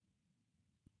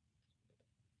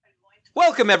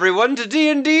Welcome everyone to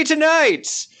D&D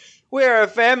Tonight! We're a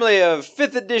family of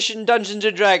 5th edition Dungeons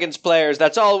 & Dragons players.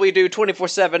 That's all we do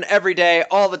 24/7, every day,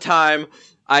 all the time.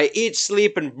 I eat,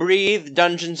 sleep, and breathe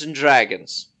Dungeons &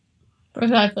 Dragons.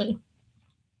 Exactly.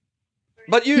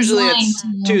 But usually it's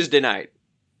Tuesday night.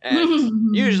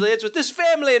 And usually it's with this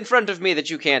family in front of me that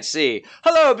you can't see.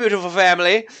 Hello, beautiful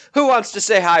family. Who wants to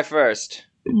say hi first?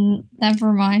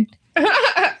 Never mind.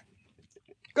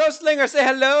 Ghostlinger, say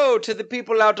hello to the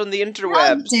people out on the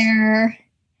interwebs. Hello there.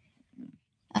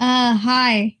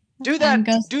 Hi. Do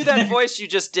that voice you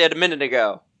just did a minute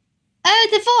ago. Oh,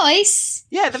 the voice?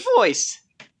 Yeah, the voice.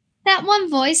 That one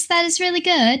voice that is really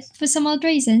good for some odd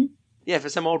reason. Yeah, for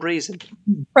some old reason.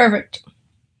 Perfect.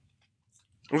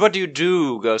 What do you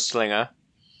do, Ghostlinger?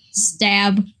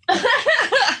 Stab.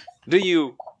 Do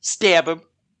you stab him?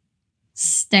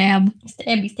 Stab.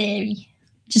 Stabby.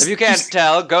 If you can't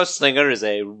tell, Ghostlinger is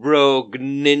a rogue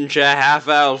ninja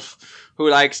half-elf who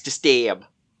likes to stab.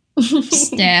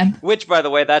 Stab. Which, by the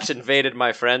way, that's invaded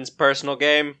my friend's personal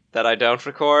game that I don't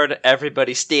record.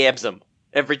 Everybody stabs him.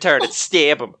 Every turn, it's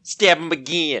stab him. Stab him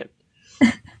again.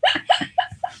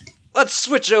 Let's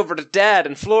switch over to Dad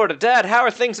in Florida. Dad, how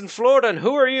are things in Florida, and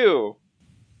who are you?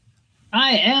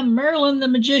 I am Merlin the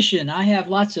Magician. I have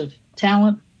lots of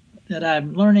talent that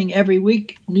I'm learning every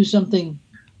week. New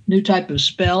type of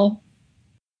spell.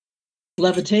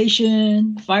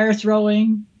 Levitation, fire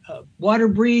throwing, water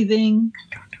breathing,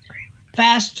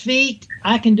 fast feet.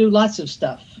 I can do lots of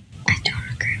stuff. I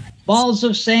don't agree with this. Balls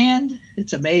of sand.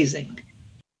 It's amazing.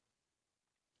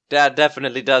 Dad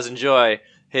definitely does enjoy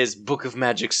his book of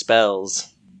magic spells.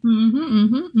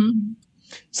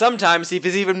 Sometimes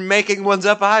he's even making ones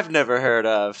up I've never heard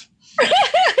of.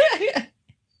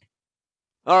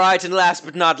 Alright, and last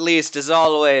but not least, as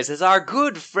always, is our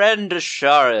good friend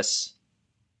Asharis.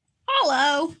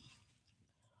 Hello.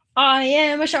 I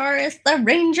am Asharis, the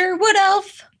Ranger Wood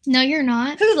Elf. No, you're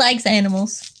not. Who likes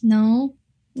animals? No.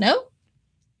 No?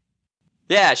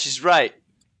 Yeah, she's right.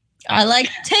 I like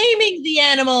taming the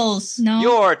animals. No.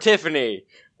 You're Tiffany,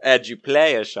 and you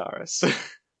play Asharis.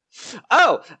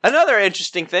 Oh, another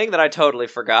interesting thing that I totally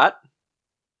forgot.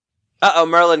 Uh-oh,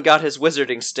 Merlin got his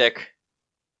wizarding stick.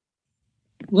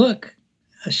 Look,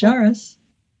 Asharis.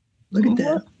 Look at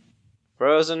that.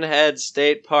 Frozen Head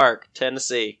State Park,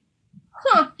 Tennessee.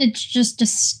 Huh. It's just a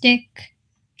stick.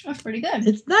 That's pretty good.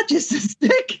 It's not just a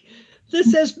stick.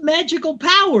 This has magical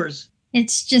powers.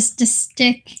 It's just a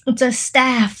stick. It's a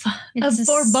staff It's of a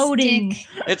foreboding. stick.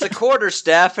 It's a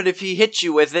quarterstaff, and if he hits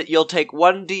you with it, you'll take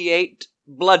 1d8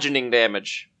 bludgeoning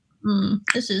damage.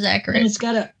 This is And accurate. it's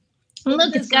got a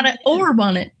Look, it's got an orb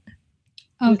on it.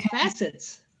 with Okay.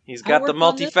 facets. He's I got the worked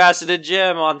on this. multifaceted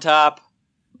gem on top,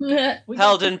 We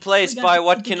held got in the- place we got by the-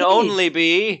 what the can cave. only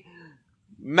be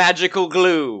magical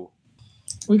glue.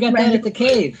 We got that at the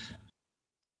cave.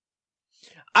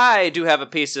 I do have a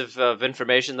piece of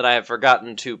information that I have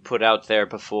forgotten to put out there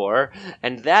before,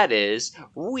 and that is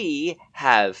we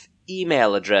have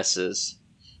email addresses.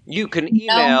 You can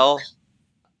email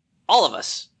all of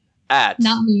us at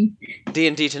Not me.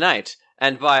 D&D Tonight.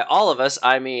 And by all of us,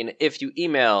 I mean if you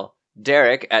email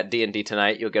Derek at D&D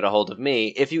Tonight, you'll get a hold of me.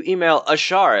 If you email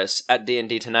Asharis at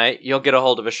D&D Tonight, you'll get a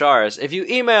hold of Asharis. If you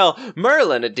email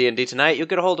Merlin at D&D Tonight, you'll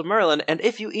get a hold of Merlin. And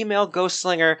if you email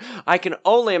Ghostslinger, I can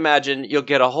only imagine you'll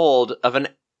get a hold of an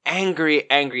angry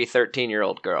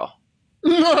 13-year-old girl.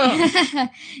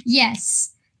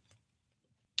 Yes.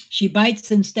 She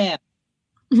bites and stabs.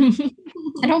 I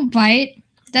don't bite.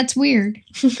 That's weird.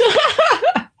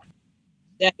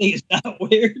 That is not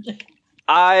weird.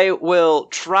 I will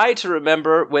try to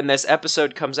remember when this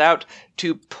episode comes out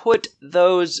to put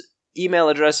those email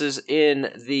addresses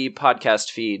in the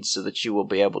podcast feed so that you will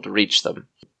be able to reach them.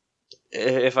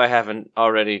 If I haven't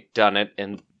already done it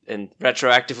in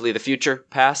retroactively the future,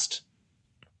 past.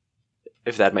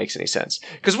 If that makes any sense.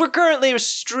 Because we're currently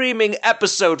streaming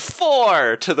episode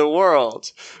 4 to the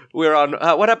world. We're on,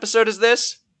 what episode is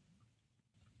this?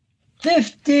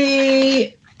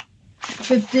 55.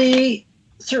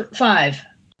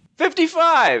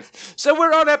 55! So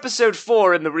we're on episode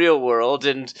 4 in the real world,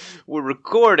 and we're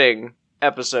recording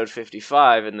episode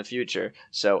 55 in the future.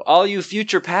 So all you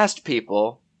future past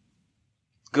people,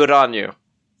 good on you.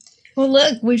 Well,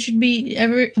 look, we should be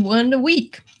every one a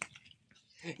week.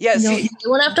 Yeah, see, You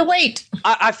won't have to wait.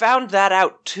 I found that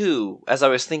out too as I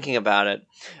was thinking about it.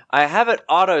 I have it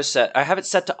set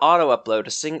to auto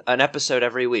upload an episode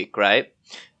every week, right?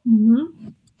 Mm-hmm.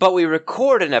 But we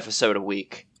record an episode a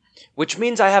week, which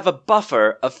means I have a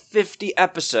buffer of 50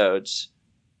 episodes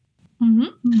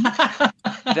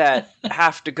Mm-hmm. that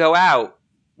have to go out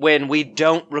when we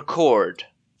don't record.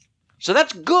 So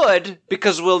that's good,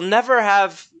 because we'll never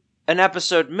have an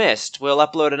episode missed. We'll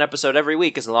upload an episode every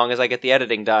week as long as I get the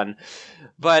editing done.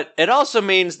 But it also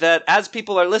means that as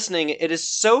people are listening, it is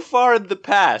so far in the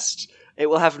past, it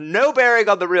will have no bearing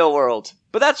on the real world.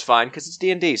 But that's fine, because it's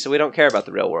D&D, so we don't care about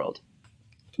the real world.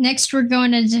 Next, we're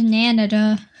going to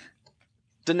Dananada.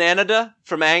 Dananada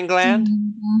from Angland?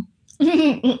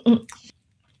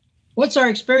 What's our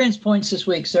experience points this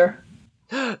week, sir?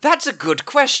 That's a good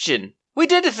question. We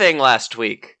did a thing last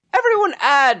week. Everyone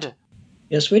add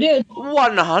Yes, we did.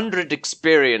 100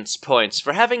 experience points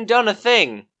for having done a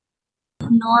thing.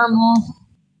 Normal.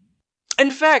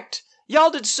 In fact, y'all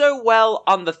did so well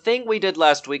on the thing we did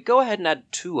last week. Go ahead and add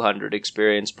 200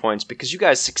 experience points because you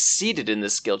guys succeeded in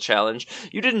this skill challenge.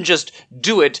 You didn't just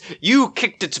do it, you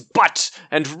kicked its butt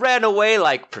and ran away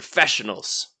like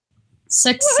professionals.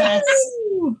 Success.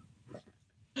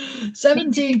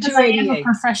 17,288. I'm a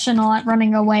professional at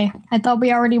running away. I thought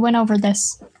we already went over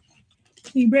this.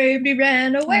 He bravely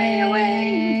ran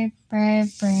away. Brave,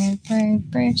 Sir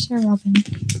Robin.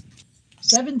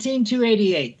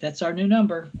 17,288. That's our new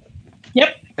number.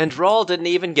 Yep. And Rawl didn't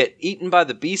even get eaten by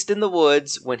the beast in the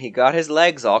woods when he got his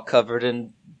legs all covered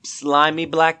in slimy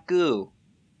black goo.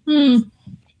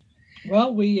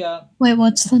 Well, we Wait,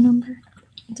 what's the number?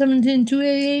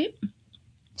 17,288.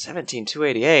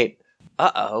 17,288?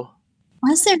 Uh-oh.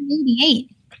 Why is there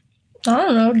 88? I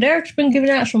don't know. Derek's been giving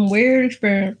out some weird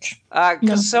experience. Because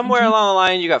No. somewhere along the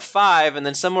line you got 5, and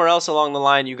then somewhere else along the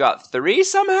line you got 3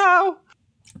 somehow?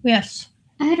 Yes.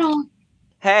 I don't...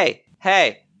 Hey,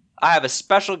 I have a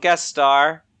special guest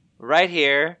star right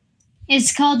here.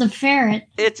 It's called a ferret.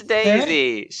 It's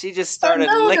Daisy. She just started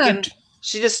Oh, no, licking. not.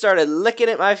 She just started licking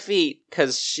at my feet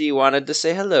because she wanted to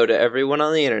say hello to everyone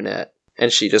on the internet,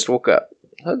 and she just woke up.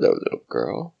 Hello, little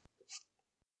girl.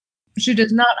 She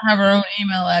does not have her own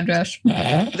email address.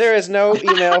 There is no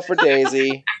email for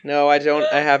Daisy. No, I don't.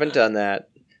 I haven't done that.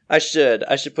 I should.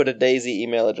 I should put a Daisy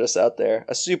email address out there.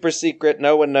 A super secret,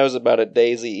 no one knows about it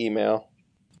Daisy email.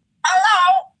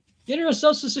 get her a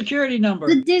social security number.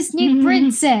 The Disney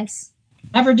princess.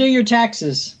 Have her do your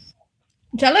taxes.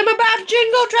 Tell him about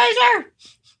Jingle Tracer.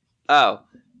 Oh,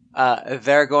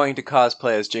 they're going to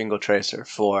cosplay as Jingle Tracer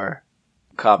for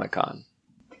Comic-Con.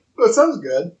 Oh, it sounds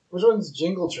good. Which one's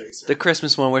Jingle Tracer? The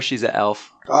Christmas one where she's an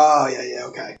elf. Oh, yeah,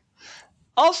 okay.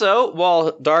 Also,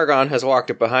 while Dargon has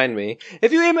walked up behind me,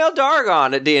 if you email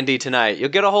Dargon at D&D Tonight, you'll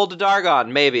get a hold of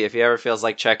Dargon, maybe, if he ever feels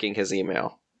like checking his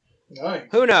email. Nice.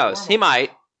 Who knows? He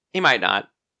might. He might not.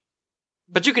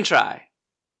 But you can try.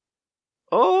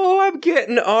 Oh, I'm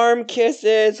getting arm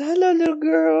kisses. Hello, little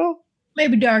girl.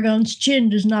 Maybe Dargon's chin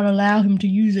does not allow him to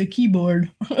use a keyboard.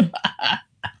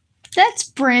 That's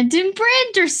Brandon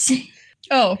Branderson.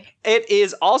 Oh. It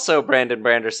is also Brandon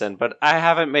Branderson, but I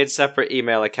haven't made separate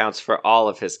email accounts for all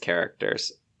of his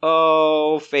characters.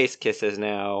 Oh, face kisses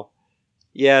now.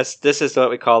 Yes, this is what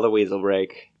we call the weasel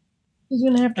break. He's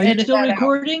going to have to Are you edit still that out.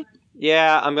 recording?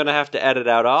 Yeah, I'm gonna have to edit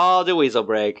out all the weasel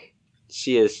break.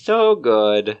 She is so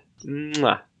good.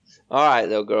 Mwah. Alright,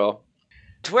 little girl.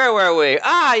 Where were we?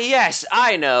 Ah, yes,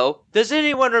 I know. Does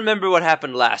anyone remember what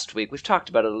happened last week? We've talked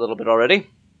about it a little bit already.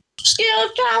 Skill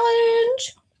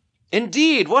challenge.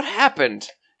 Indeed, what happened?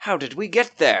 How did we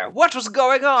get there? What was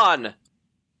going on?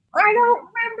 I don't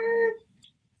remember.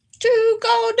 2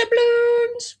 gold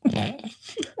doubloons.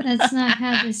 That's not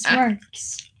how this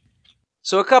works.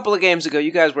 So a couple of games ago,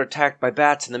 you guys were attacked by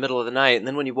bats in the middle of the night, and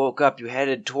then when you woke up, you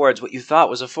headed towards what you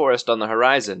thought was a forest on the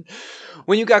horizon.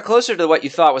 When you got closer to what you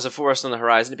thought was a forest on the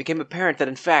horizon, it became apparent that,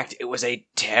 in fact, it was a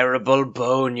terrible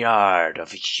boneyard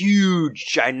of huge,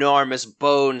 ginormous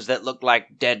bones that looked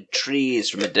like dead trees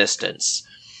from a distance.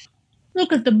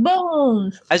 Look at the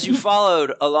bones. As you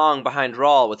followed along behind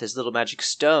Rawl with his little magic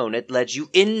stone, it led you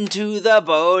into the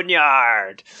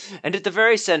boneyard. And at the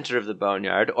very center of the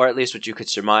boneyard, or at least what you could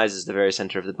surmise is the very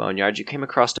center of the boneyard, you came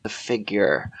across a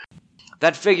figure.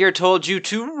 That figure told you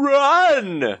to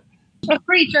run! A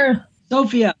creature.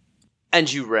 Sophia.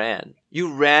 And you ran.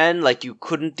 You ran like you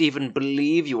couldn't even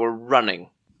believe you were running.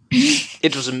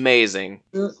 It was amazing.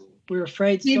 We're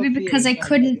afraid Maybe Sophia because I can't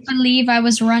couldn't get it. believe I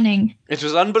was running. It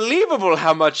was unbelievable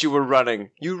how much you were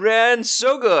running. You ran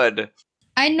so good.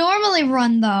 I normally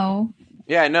run, though.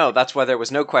 Yeah, I know. That's why there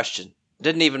was no question.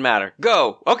 Didn't even matter.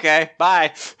 Go. Okay.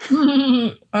 Bye.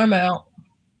 I'm out.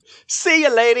 See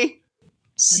you, lady.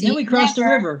 And then we crossed a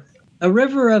river. A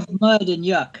river of mud and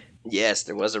yuck. Yes,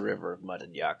 there was a river of mud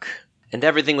and yuck. And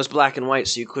everything was black and white,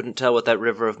 so you couldn't tell what that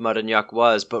river of mud and yuck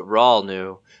was, but Rawl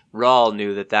knew. Rawl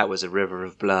knew that that was a river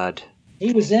of blood.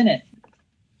 He was in it.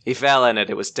 He fell in it.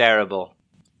 It was terrible.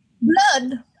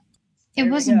 Blood. It There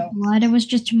we wasn't go. blood, it was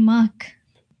just muck.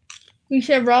 You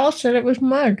said Rawl said it was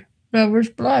mud. No, it was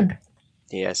blood.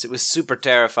 Yes, it was super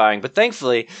terrifying, but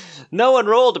thankfully, no one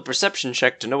rolled a perception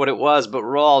check to know what it was, but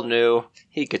Rawl knew.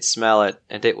 He could smell it,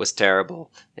 and it was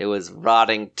terrible. It was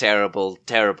rotting, terrible,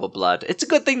 terrible blood. It's a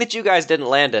good thing that you guys didn't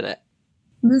land in it.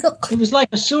 Look. It was like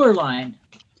a sewer line.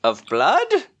 Of blood?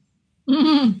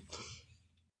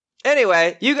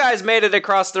 Anyway, you guys made it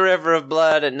across the river of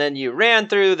blood, and then you ran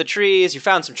through the trees. You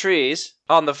found some trees.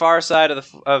 On the far side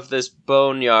of this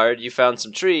boneyard, you found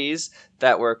some trees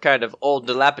that were kind of old,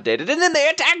 dilapidated, and then they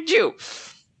attacked you!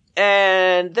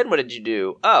 And then what did you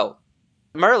do? Oh,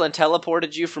 Merlin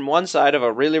teleported you from one side of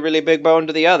a really, really big bone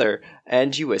to the other,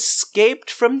 and you escaped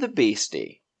from the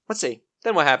beastie. Let's see.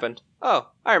 Then what happened? Oh,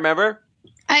 I remember.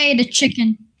 I ate a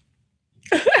chicken.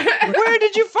 Where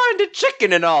did you find a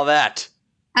chicken and all that?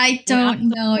 I don't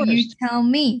know. You tell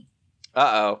me.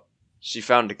 Uh-oh. She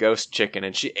found a ghost chicken,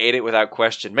 and she ate it without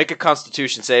question. Make a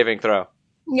Constitution saving throw.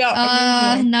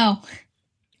 Yeah. No.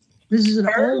 This is an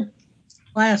old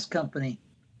glass company.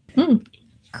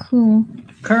 Cool.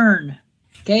 Kern.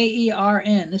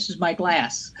 Kern. This is my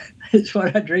glass. It's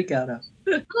what I drink out of.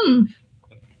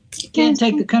 Can't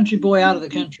take the country boy out of the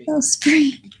country.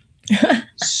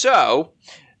 So,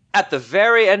 at the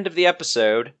very end of the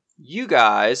episode, you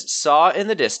guys saw in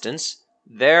the distance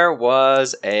there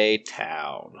was a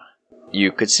town.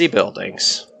 You could see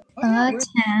buildings. A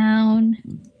town.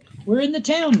 We're in the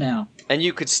town now. And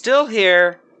you could still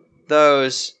hear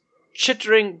those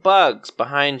chittering bugs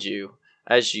behind you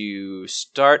as you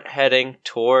start heading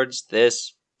towards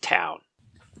this town.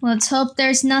 Let's hope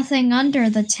there's nothing under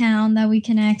the town that we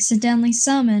can accidentally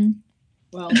summon.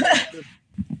 Well, the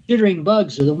chittering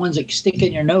bugs are the ones that stick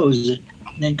in your nose and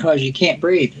then cause you can't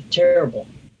breathe. It's terrible.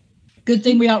 Good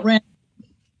thing we outran.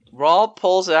 Rawl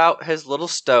pulls out his little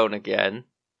stone again,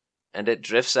 and it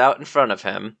drifts out in front of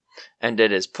him, and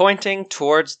it is pointing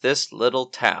towards this little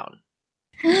town.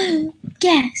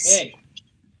 Guess. Hey,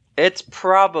 It's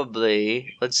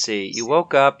probably, let's see, you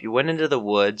woke up, you went into the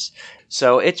woods,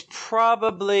 so it's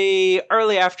probably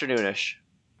early afternoonish.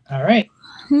 all right.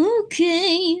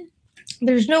 Okay.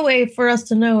 There's no way for us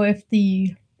to know if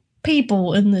the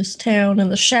people in this town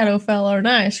and the Shadowfell are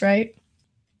nice, right?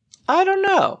 I don't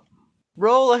know.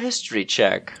 Roll a history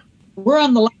check. We're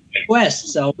on the last quest,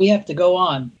 so we have to go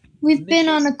on. We've been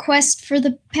on a quest for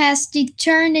the past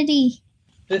eternity.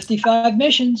 55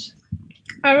 missions.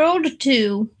 I rolled a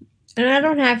 2, and I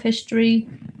don't have history.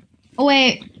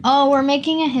 Wait. Oh, we're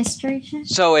making a history check?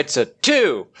 So it's a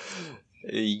 2.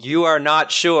 You are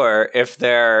not sure if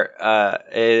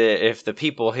if the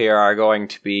people here are going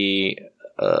to be,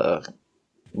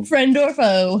 Friend or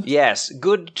foe? yes,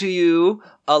 good to you,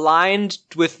 aligned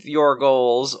with your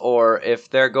goals, or if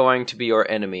they're going to be your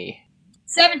enemy.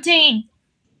 17.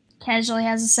 Casually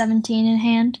has a 17 in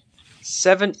hand.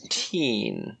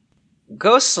 17.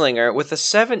 Ghostslinger, with a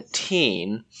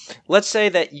 17, let's say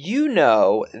that you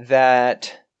know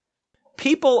that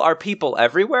people are people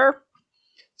everywhere.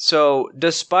 So,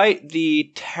 despite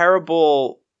the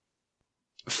terrible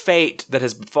fate that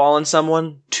has befallen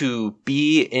someone to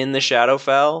be in the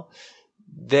Shadowfell,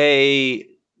 they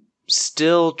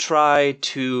still try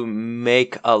to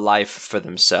make a life for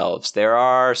themselves. There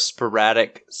are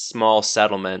sporadic small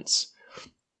settlements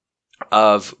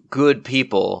of good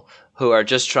people who are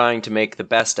just trying to make the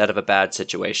best out of a bad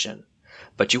situation.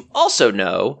 But you also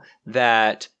know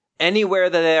that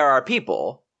anywhere that there are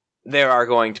people, there are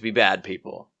going to be bad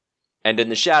people. And in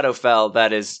the Shadowfell,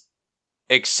 that is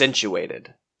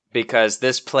accentuated, because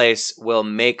this place will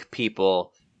make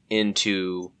people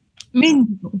into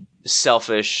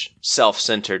selfish,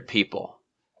 self-centered people,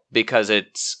 because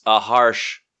it's a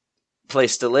harsh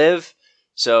place to live,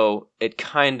 so it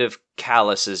kind of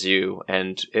calluses you,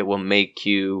 and it will make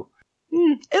you...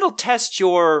 It'll test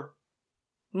your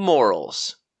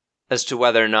morals as to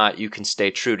whether or not you can stay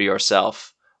true to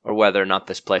yourself, or whether or not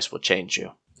this place will change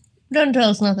you. Don't tell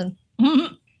us nothing.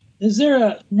 Is there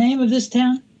a name of this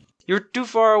town? You're too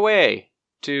far away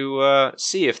to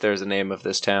see if there's a name of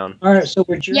this town. All right, so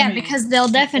we're journeying. Yeah, because they'll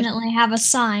definitely have a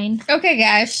sign. Okay,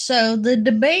 guys, so the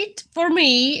debate for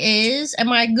me is,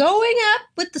 am I going up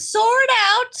with the sword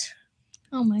out,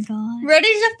 Oh my god. ready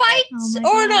to fight, Oh my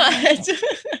or God. not?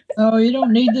 No, you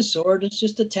don't need the sword. It's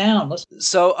just a town. Let's.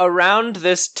 So around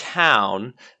this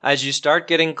town, as you start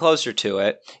getting closer to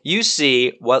it, you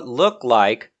see what look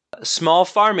like small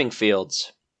farming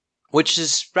fields, which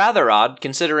is rather odd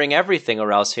considering everything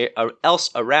else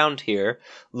around here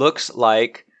looks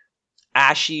like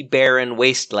ashy, barren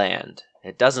wasteland.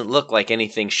 It doesn't look like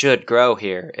anything should grow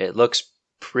here. It looks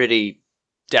pretty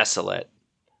desolate.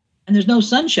 And there's no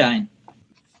sunshine.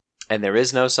 And there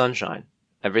is no sunshine.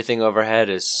 Everything overhead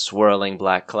is swirling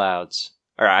black clouds.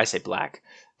 Or I say black.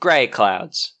 Gray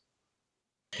clouds.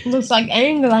 Looks like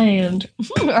England.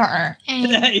 There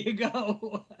And you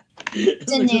go. It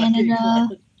looks like Canada.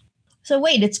 So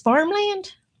wait, it's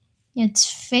farmland? it's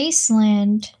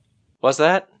Faceland. What's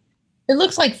that? It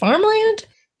looks like farmland?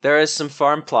 There is some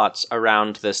farm plots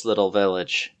around this little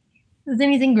village. Is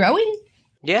anything growing?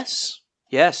 Yes.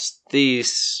 Yes,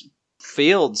 these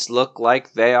fields look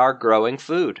like they are growing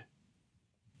food.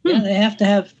 Yeah, they have to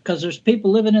have, because there's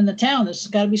people living in the town. There's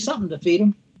got to be something to feed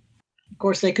them. Of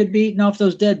course, they could be eating off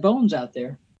those dead bones out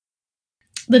there.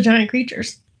 The giant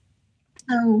creatures.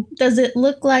 So does it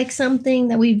look like something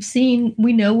that we've seen?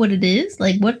 We know what it is?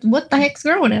 Like what the heck's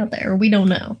growing out there? We don't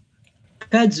know.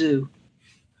 Kudzu.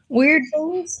 Weird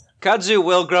things? Kudzu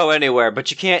will grow anywhere,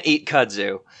 but you can't eat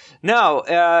kudzu. No,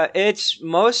 it's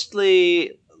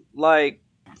mostly like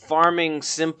farming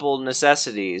simple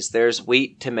necessities. There's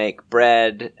wheat to make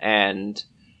bread and,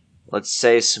 let's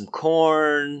say, some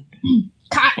corn.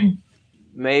 Cotton.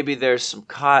 Maybe there's some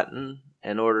cotton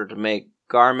in order to make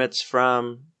garments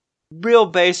from. Real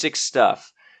basic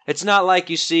stuff. It's not like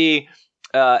you see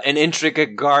an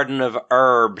intricate garden of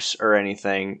herbs or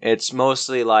anything. It's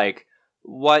mostly like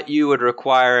what you would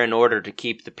require in order to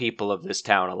keep the people of this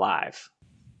town alive.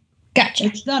 Gotcha.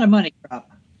 It's not a money crop.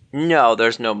 No,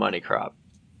 there's no money crop.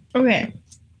 Okay.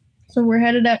 So we're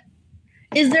headed up.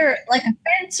 Is there like a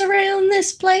fence around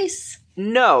this place?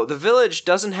 No, the village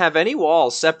doesn't have any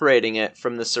walls separating it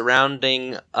from the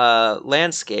surrounding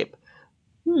landscape.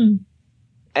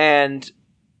 And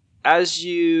as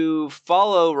you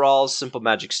follow Rawl's simple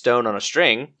magic stone on a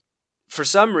string, for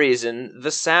some reason,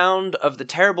 the sound of the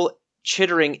terrible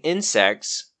chittering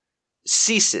insects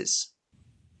ceases.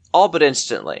 All but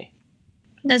instantly.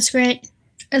 That's great.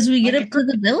 As we get up to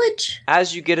the village?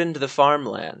 As you get into the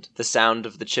farmland, the sound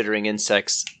of the chittering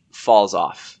insects falls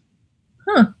off.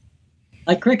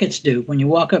 Like crickets do. When you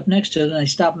walk up next to them, they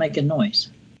stop making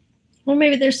noise. Or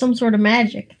maybe there's some sort of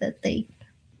magic that they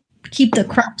keep the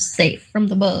crops safe from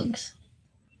the bugs.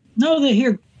 No, they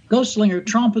hear Ghostslinger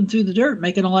tromping through the dirt,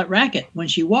 making all that racket when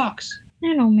she walks.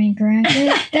 I don't make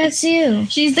racket. That's you.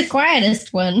 She's the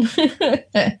quietest one.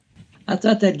 I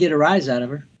thought that'd get a rise out of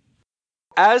her.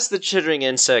 As the chittering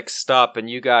insects stop and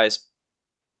you guys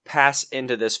pass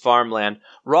into this farmland,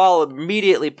 Rawl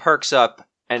immediately perks up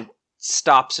and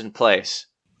stops in place.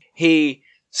 He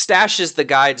stashes the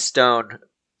guide stone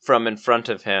from in front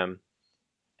of him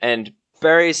and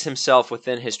buries himself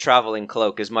within his traveling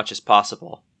cloak as much as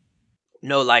possible.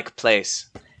 No like place.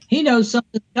 He knows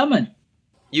something's coming.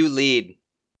 You lead.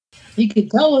 He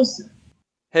could tell us.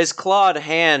 His clawed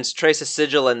hands trace a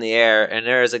sigil in the air, and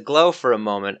there is a glow for a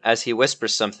moment as he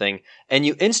whispers something, and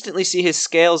you instantly see his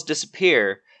scales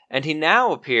disappear, and he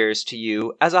now appears to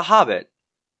you as a hobbit.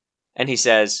 And he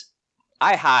says,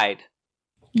 I hide.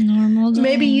 Normal.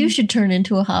 Maybe day. you should turn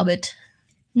into a hobbit.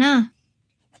 Nah.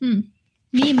 Me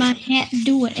and my hat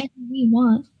do whatever we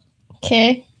want.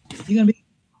 Okay. She's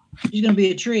gonna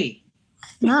be a tree.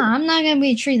 Nah, I'm not gonna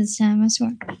be a tree this time, I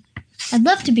swear. I'd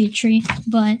love to be a tree,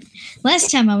 but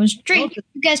last time I was a tree,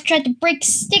 you guys tried to break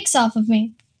sticks off of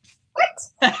me.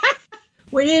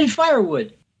 We needed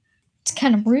firewood. It's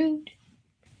kind of rude.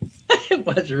 It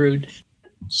was rude.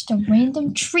 Just a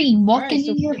random tree walking All right,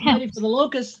 so in your get ready house. for the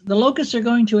locusts. The locusts are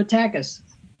going to attack us.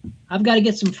 I've got to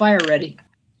get some fire ready.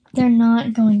 They're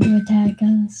not going to attack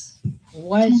us.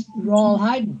 Why is Rawl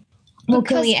hiding? Well,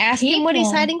 can we Because ask him what he's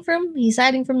people- hiding from? He's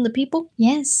hiding from the people?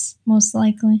 Yes, most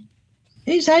likely.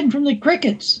 He's hiding from the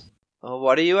crickets. Well,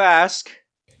 what do you ask?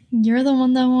 You're the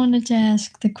one that wanted to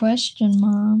ask the question,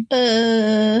 Mom.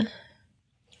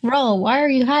 Rawl, why are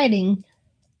you hiding?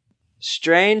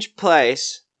 Strange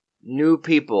place, new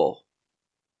people.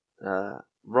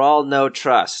 Rawl no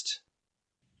trust.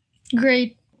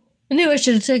 Great. I knew I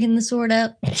should have taken the sword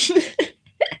out.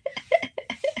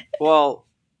 Well,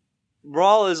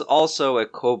 Rawl is also a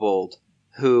kobold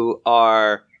who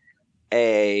are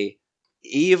a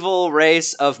evil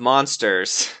race of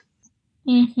monsters.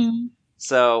 Mm-hmm.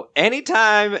 So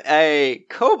anytime a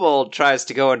kobold tries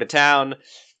to go into town,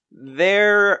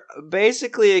 they're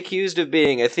basically accused of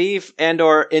being a thief and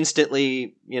or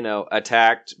instantly,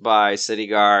 attacked by city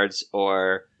guards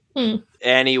or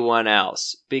anyone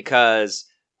else. Because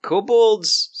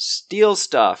kobolds steal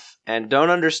stuff and don't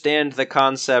understand the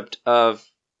concept of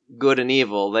good and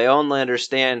evil. They only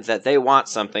understand that they want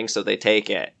something, so they take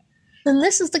it. And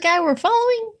this is the guy we're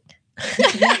following?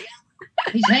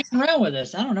 He's hanging around with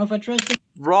us. I don't know if I trust him.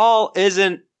 Rawl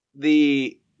isn't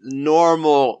the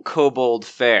normal kobold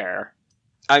fare.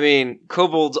 I mean,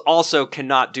 kobolds also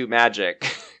cannot do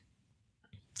magic.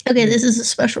 Okay, this is a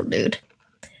special dude.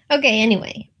 Okay,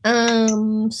 anyway.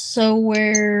 So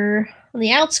we're on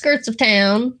the outskirts of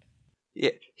town.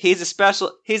 Yeah, he's a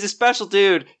special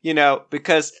dude,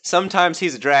 because sometimes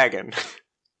he's a dragon.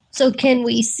 So can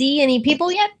we see any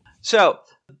people yet? So,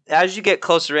 as you get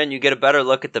closer in, you get a better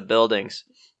look at the buildings.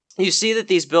 You see that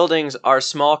these buildings are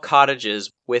small cottages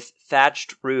with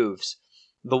thatched roofs.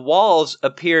 The walls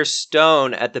appear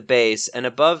stone at the base, and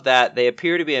above that they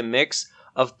appear to be a mix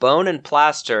of bone and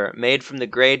plaster made from the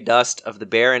gray dust of the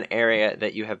barren area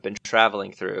that you have been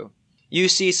traveling through. You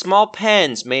see small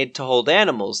pens made to hold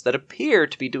animals that appear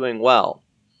to be doing well.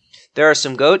 There are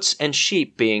some goats and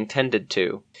sheep being tended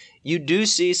to. You do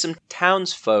see some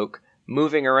townsfolk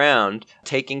moving around,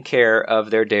 taking care of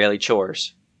their daily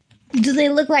chores. Do they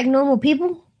look like normal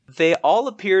people? They all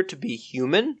appear to be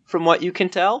human, from what you can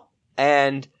tell,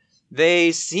 and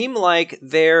they seem like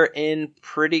they're in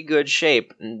pretty good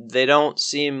shape. They don't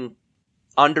seem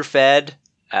underfed.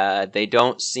 They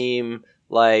don't seem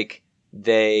like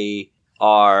they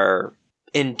are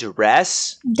in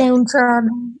duress.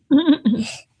 Downtrodden.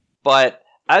 But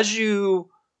as you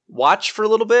watch for a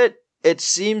little bit, it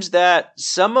seems that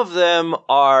some of them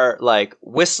are like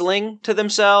whistling to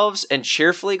themselves and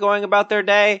cheerfully going about their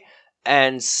day,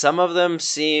 and some of them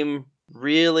seem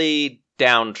really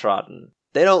downtrodden.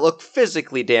 They don't look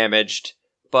physically damaged,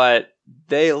 but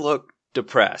they look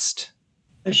depressed.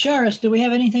 Asharis, do we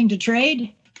have anything to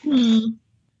trade?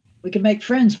 We can make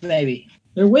friends, maybe.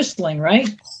 They're whistling, right?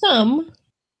 Some.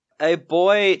 A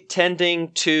boy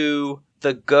tending to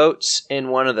the goats in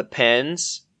one of the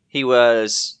pens, he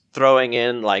was throwing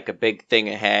in like a big thing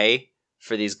of hay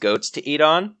for these goats to eat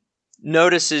on,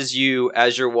 notices you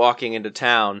as you're walking into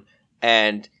town,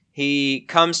 and he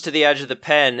comes to the edge of the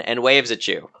pen and waves at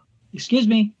you. Excuse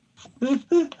me. I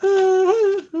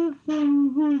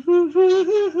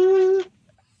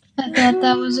thought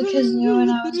that was a kazoo and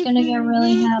I was going to get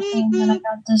really happy and then I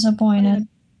got disappointed.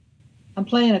 I'm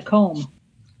playing a comb.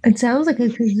 It sounds like a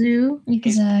kazoo.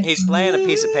 Exactly. He's playing a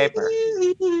piece of paper.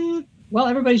 Well,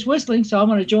 everybody's whistling, so I'm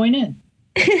going to join in.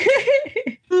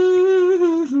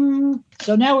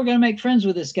 So now we're going to make friends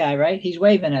with this guy, right? He's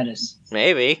waving at us.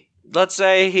 Maybe. Let's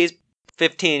say he's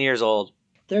 15 years old.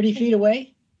 30 feet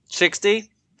away? 60?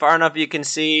 Far enough you can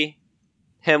see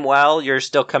him well. You're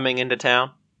still coming into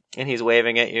town, and he's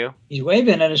waving at you. He's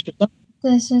waving at us.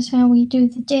 This is how we do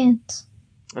the dance.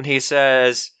 And he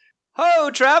says,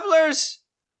 "Ho, travelers!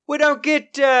 We don't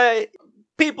get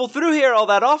people through here all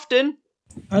that often.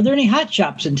 Are there any hot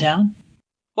shops in town?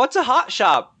 What's a hot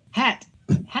shop?" Hat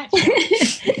shop.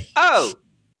 Oh,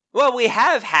 well, we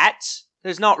have hats.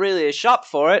 There's not really a shop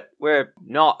for it. We're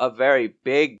not a very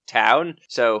big town,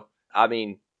 so, I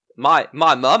mean, my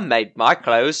mum made my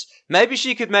clothes. Maybe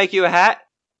she could make you a hat.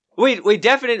 We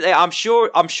definitely, I'm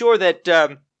sure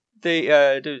that,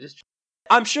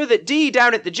 I'm sure that Dee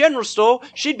down at the general store,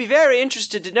 she'd be very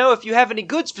interested to know if you have any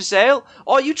goods for sale.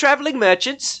 Are you traveling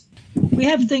merchants? We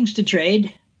have things to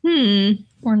trade.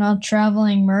 We're not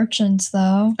traveling merchants,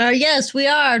 though. Yes, we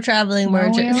are traveling No,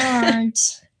 merchants. we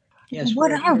aren't. Yes,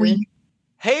 What are we?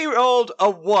 He rolled a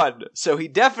 1, so he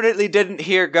definitely didn't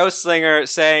hear Ghostslinger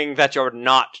saying that you're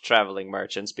not traveling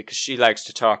merchants, because she likes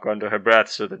to talk under her breath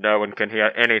so that no one can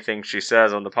hear anything she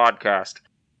says on the podcast.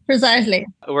 Precisely.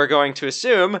 We're going to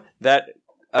assume that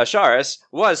Asharis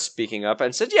was speaking up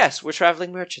and said, yes, we're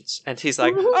traveling merchants. And he's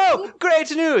like, oh, great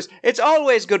news! It's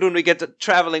always good when we get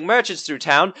traveling merchants through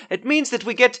town. It means that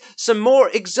we get some more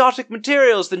exotic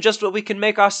materials than just what we can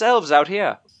make ourselves out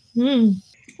here.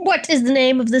 What is the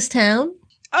name of this town?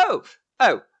 How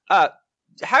do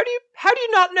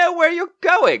you not know where you're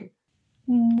going?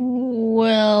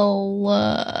 Well,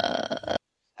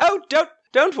 Oh,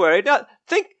 don't worry.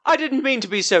 I didn't mean to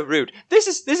be so rude. This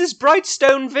is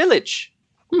Brightstone Village.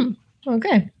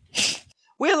 Okay.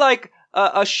 We're like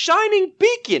a shining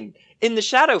beacon in the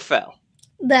Shadowfell.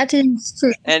 That is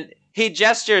true. And he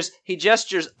gestures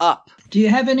up. Do you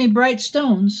have any bright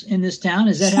stones in this town?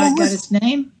 Is that how it got its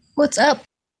name? What's up?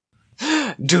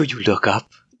 Do you look up?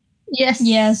 Yes.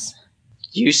 Yes.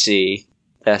 You see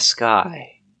the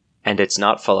sky, and it's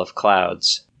not full of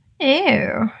clouds.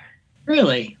 Ew.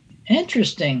 Really?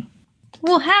 Interesting.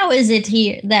 Well, how is it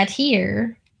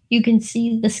here you can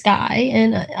see the sky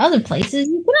and other places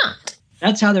you cannot?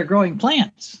 That's how they're growing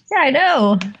plants. Yeah, I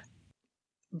know.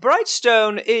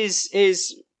 Brightstone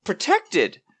is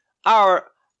protected. Our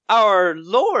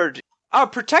Lord, our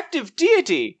protective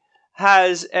deity,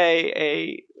 has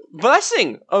a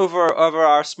blessing over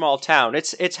our small town.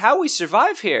 It's how we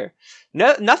survive here.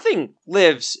 Nothing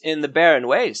lives in the barren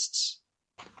wastes.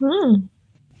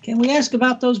 Can we ask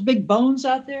about those big bones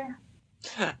out there?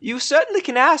 You certainly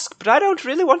can ask, but I don't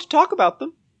really want to talk about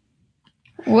them.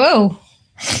 Whoa.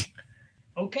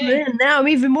 Okay. Man, now I'm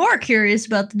even more curious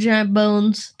about the giant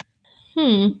bones.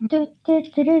 It's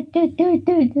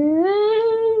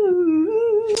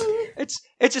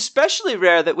especially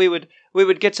rare that we would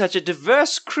get such a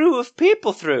diverse crew of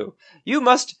people through. You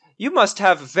must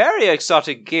have very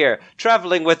exotic gear,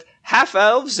 traveling with half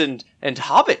elves and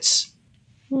hobbits.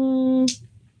 I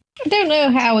don't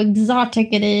know how exotic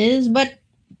it is, but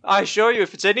I assure you,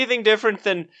 if it's anything different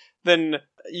than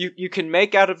you can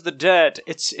make out of the dirt,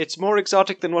 it's more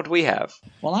exotic than what we have.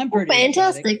 Well, I'm pretty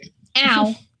exotic. fantastic.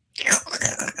 Ow.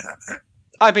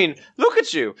 I mean, look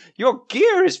at you. Your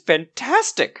gear is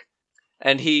fantastic.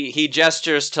 And he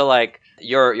gestures to like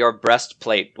your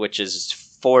breastplate, which is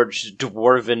forged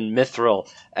dwarven mithril,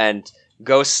 and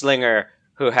Ghostslinger,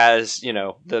 who has,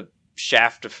 the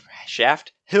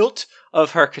hilt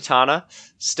of her katana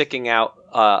sticking out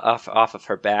off of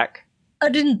her back. I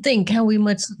didn't think how we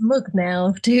must look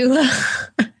now, too.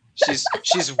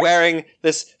 She's wearing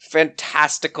this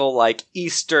fantastical, like,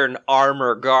 Eastern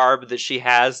armor garb that she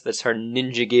has. That's her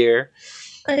ninja gear.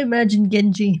 I imagine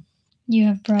Genji, You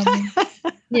have problems.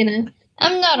 you know.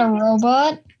 I'm not a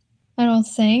robot. I don't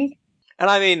think. And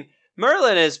I mean,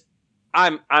 Merlin is...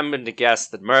 I'm going to guess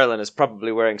that Merlin is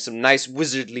probably wearing some nice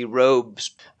wizardly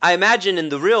robes. I imagine in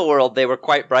the real world they were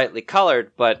quite brightly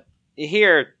colored, but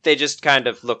here they just kind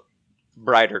of look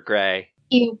brighter gray.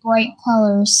 Ew, bright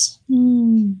colors.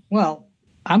 Well,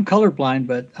 I'm colorblind,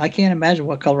 but I can't imagine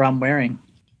what color I'm wearing.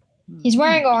 He's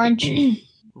wearing orange.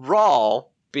 Rawl,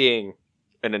 being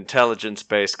an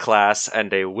intelligence-based class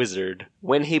and a wizard,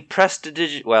 when he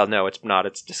well, no, it's not,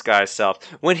 it's disguised self.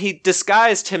 When he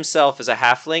disguised himself as a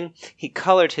halfling, he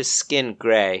colored his skin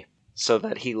gray so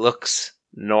that he looks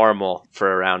normal for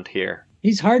around here.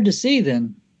 He's hard to see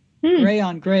then. Gray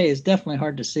on gray is definitely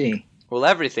hard to see. Well,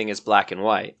 everything is black and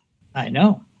white. I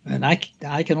know. And I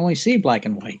can only see black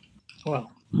and white.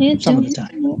 Well, some of the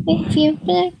time. If you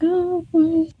black or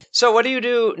white. So what do you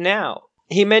do now?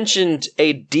 He mentioned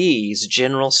a D's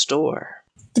general store.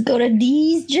 To go to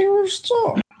D's general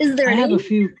store. Is there I have any? a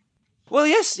few. Well,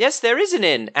 yes, there is an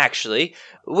inn, actually.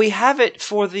 We have it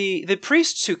for the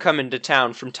priests who come into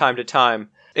town from time to time.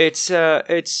 It's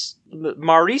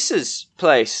Maurice's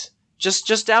place,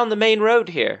 just down the main road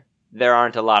here. There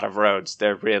aren't a lot of roads.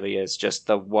 There really is just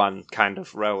the one kind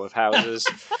of row of houses.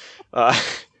 They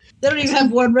don't even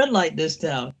have one red light in this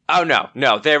town. Oh no.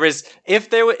 There is.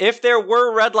 If there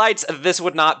were red lights, this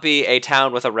would not be a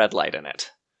town with a red light in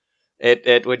it.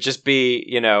 It would just be,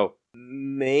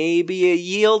 maybe a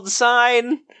yield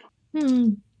sign.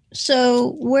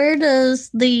 So where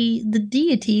does the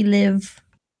deity live?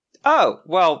 Oh,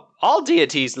 well, all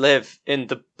deities live in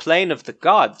the plane of the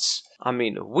gods. I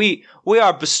mean, we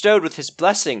are bestowed with his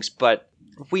blessings, but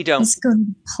we don't. Let's go to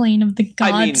the plane of the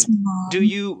gods, I mean, Mom. do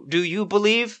you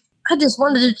believe? I just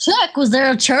wanted to check. Was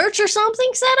there a church or something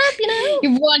set up?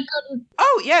 You want to go to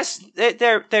Oh yes,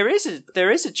 there is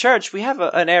a church. We have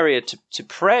an area to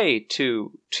pray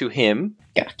to him.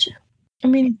 Gotcha. I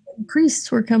mean,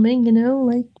 priests were coming.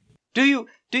 Like. Do you?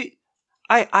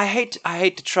 I hate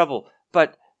to trouble,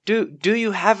 but do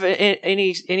you have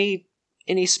any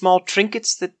small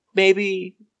trinkets that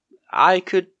maybe I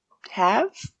could have?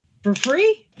 For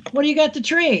free? What do you got to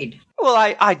trade? Well,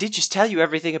 I did just tell you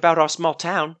everything about our small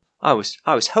town. I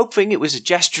was hoping it was a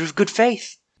gesture of good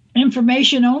faith.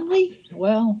 Information only?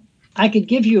 Well, I could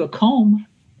give you a comb.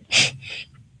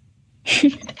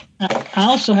 I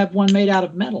also have one made out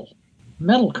of metal.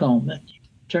 Metal comb that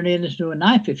turn it into a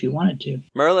knife if you wanted to.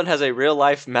 Merlin has a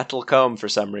real-life metal comb for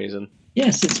some reason.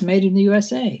 Yes, it's made in the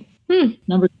USA.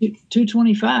 Number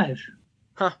 225.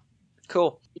 Huh.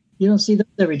 Cool. You don't see those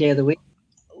every day of the week.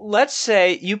 Let's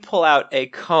say you pull out a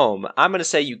comb. I'm going to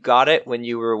say you got it when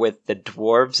you were with the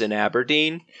dwarves in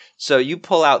Aberdeen. So you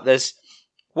pull out this,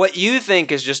 what you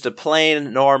think is just a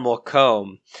plain, normal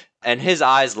comb, and his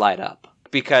eyes light up.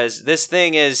 Because this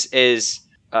thing is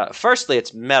firstly,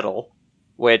 it's metal,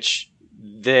 which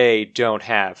they don't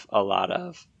have a lot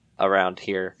of around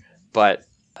here.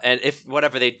 And if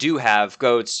whatever they do have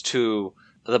goes to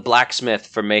the blacksmith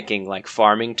for making, like,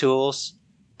 farming tools,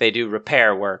 they do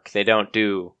repair work. They don't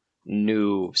do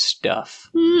new stuff.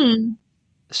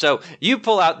 So you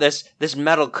pull out this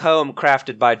metal comb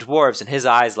crafted by dwarves, and his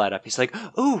eyes light up. He's like,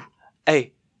 "Ooh,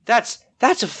 hey, that's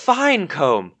a fine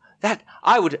comb. That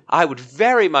I would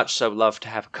very much so love to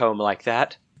have a comb like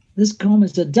that." This comb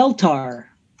is a Deltar,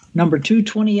 number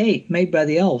 228, made by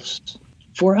the elves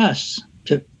for us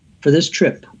for this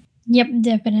trip. Yep,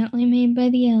 definitely made by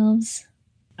the elves.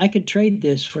 I could trade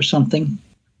this for something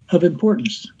of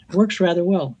importance. It works rather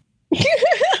well.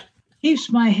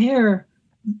 Keeps my hair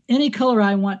any color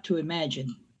I want to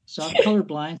imagine. so I'm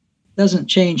colorblind. Doesn't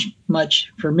change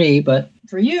much for me, but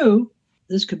for you,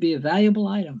 this could be a valuable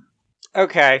item.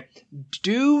 Okay.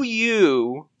 Do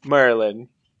you, Merlin,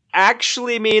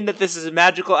 actually mean that this is a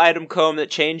magical item comb that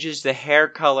changes the hair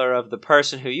color of the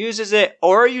person who uses it,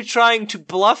 or are you trying to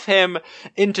bluff him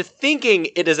into thinking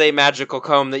it is a magical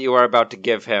comb that you are about to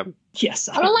give him? Yes,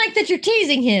 I don't like that you're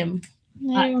teasing him.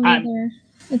 I don't I'm- either.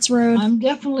 It's rude. I'm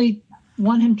definitely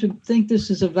want him to think this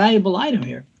is a valuable item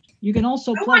here. You can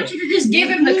also I play want it. you to just give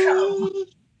him the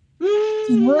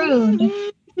comb. Rude.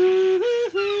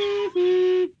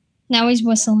 Now he's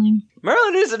whistling.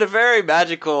 Merlin is in a very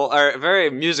magical, or very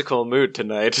musical mood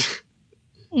tonight.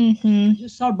 Mm-hmm. I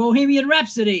just saw Bohemian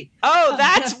Rhapsody. Oh,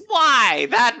 that's why!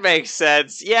 That makes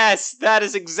sense. Yes, that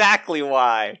is exactly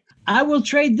why. I will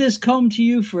trade this comb to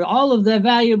you for all of the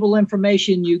valuable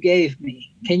information you gave me.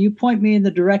 Can you point me in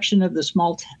the direction of the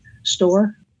small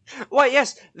store? Why,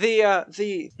 yes,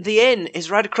 the inn is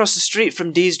right across the street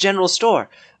from Dee's General Store.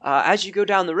 As you go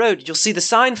down the road, you'll see the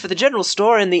sign for the general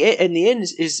store, and the inn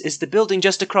is the building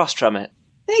just across from it.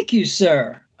 Thank you,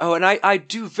 sir. Oh, and I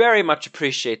do very much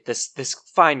appreciate this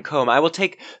fine comb. I will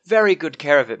take very good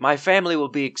care of it. My family will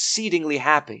be exceedingly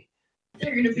happy.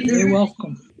 They're gonna be You're there.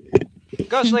 welcome.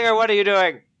 Ghostlinger, what are you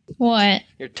doing? What?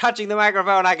 You're touching the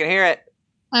microphone. I can hear it.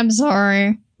 I'm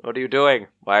sorry. What are you doing?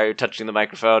 Why are you touching the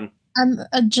microphone? I'm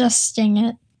adjusting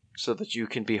it. So that you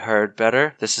can be heard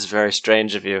better? This is very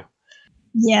strange of you.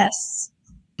 Yes.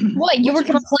 What? You were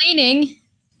complaining.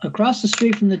 Across the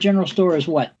street from the general store is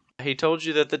what? He told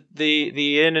you that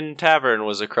the inn and tavern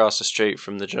was across the street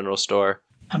from the general store.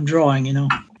 I'm drawing,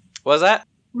 Was that?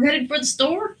 We're headed for the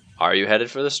store? Are you headed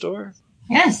for the store?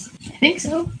 Yes, I think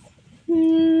so.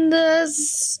 The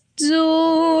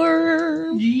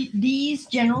store. D's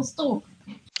General Store.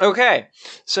 Okay,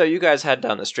 so you guys head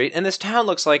down the street, and this town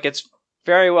looks like it's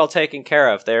very well taken care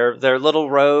of. Their little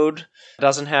road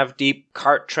doesn't have deep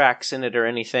cart tracks in it or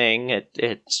anything.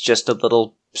 It's just a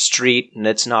little street, and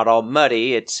it's not all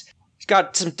muddy. It's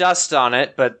got some dust on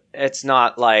it, but it's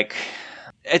not like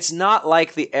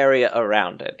the area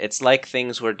around it. It's like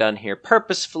things were done here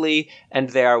purposefully, and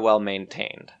they are well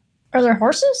maintained. Are there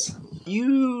horses?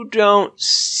 You don't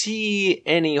see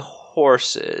any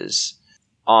horses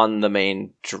on the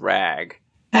main drag.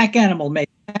 Pack animal, maybe.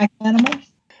 Pack animal?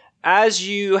 As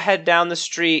you head down the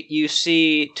street, you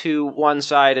see to one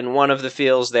side in one of the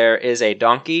fields there is a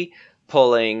donkey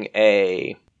pulling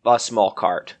a small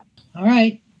cart. All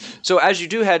right. So as you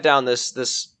do head down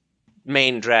this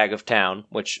main drag of town,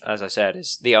 which, as I said,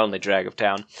 is the only drag of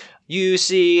town, you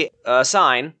see a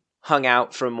sign hung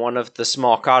out from one of the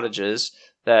small cottages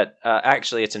that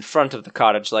actually it's in front of the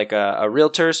cottage, like a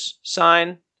realtor's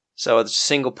sign. So it's a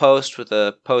single post with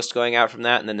a post going out from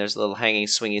that, and then there's a little hanging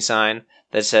swingy sign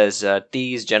that says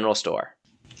Dee's General Store.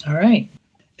 All right.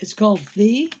 It's called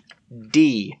the...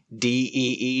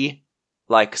 D-E-E,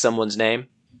 like someone's name.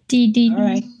 D. All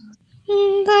right.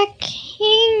 The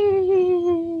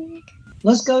king.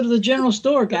 Let's go to the general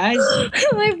store, guys.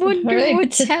 I wonder Alright,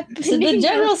 what's happening. To the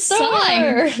General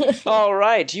outside. Store. All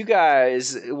right, you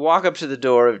guys walk up to the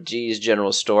door of Dee's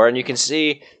General Store, and you can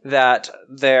see that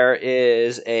there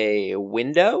is a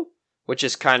window, which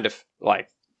is kind of like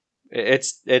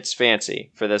it's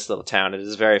fancy for this little town. It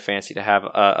is very fancy to have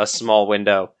a small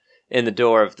window in the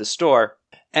door of the store,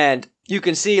 and you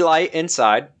can see light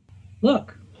inside.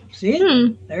 Look. See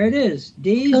it? There it is.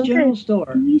 D's Okay. General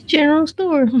Store. D's General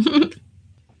Store.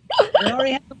 They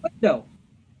already have the window.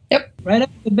 Yep. Right up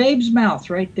the babe's mouth,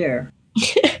 right there.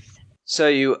 So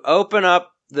you open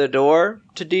up the door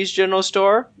to Dee's General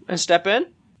Store and step in.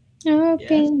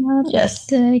 Open up Yes.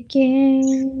 the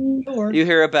gate. Door. You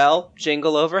hear a bell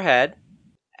jingle overhead,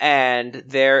 and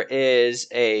there is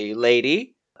a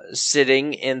lady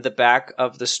sitting in the back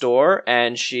of the store,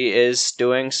 and she is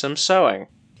doing some sewing.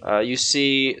 You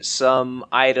see some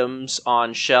items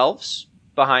on shelves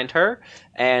behind her,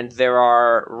 and there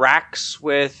are racks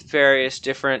with various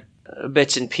different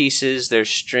bits and pieces. There's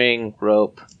string,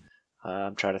 rope.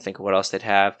 I'm trying to think of what else they'd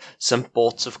have. Some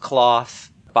bolts of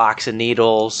cloth, box of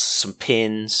needles, some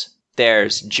pins.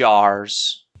 There's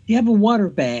jars. You have a water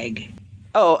bag.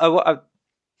 Oh,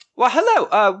 well,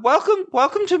 hello.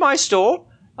 Welcome to my store.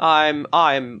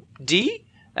 I'm Dee,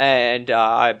 and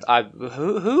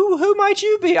who might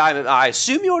you be? I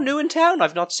assume you're new in town.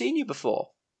 I've not seen you before.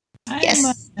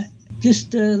 Yes. I'm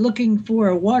just looking for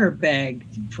a water bag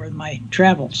for my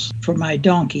travels, for my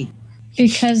donkey.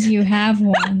 Because you have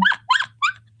one.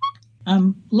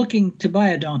 I'm looking to buy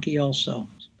a donkey also.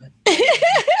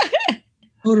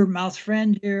 Motor mouth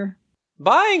friend here.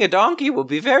 Buying a donkey will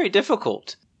be very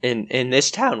difficult. in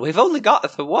this town. We've only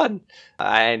got the one,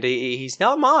 and he's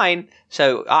not mine,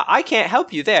 so I can't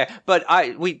help you there. But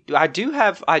I do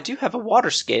have a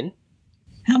water skin.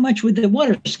 How much would the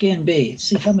water skin be? Let's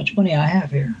see how much money I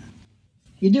have here.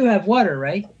 You do have water,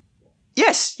 right?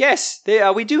 Yes.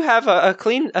 We do have a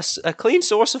clean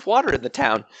source of water in the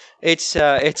town.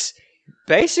 It's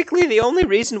basically the only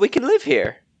reason we can live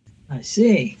here. I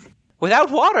see.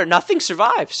 Without water, nothing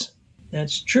survives.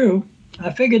 That's true.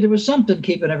 I figured there was something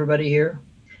keeping everybody here.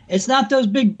 It's not those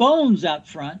big bones out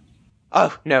front.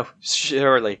 Oh, no,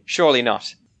 surely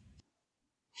not.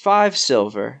 5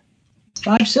 silver.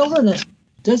 5 silver?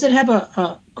 Does it have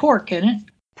a cork in it?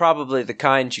 Probably the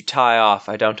kind you tie off.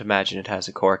 I don't imagine it has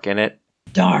a cork in it.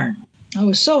 Darn. I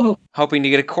was so hoping to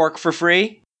get a cork for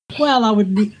free? Well, I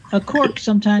would be a cork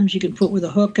sometimes you can put with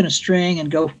a hook and a string and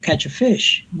go catch a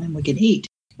fish, and then we can eat.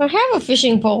 I have a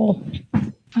fishing pole.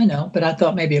 I know, but I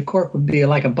thought maybe a cork would be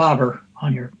like a bobber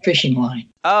on your fishing line.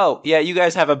 Oh, yeah, you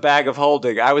guys have a bag of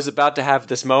holding. I was about to have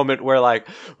this moment where, like,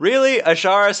 really?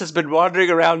 Asharis has been wandering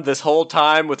around this whole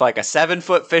time with, like, a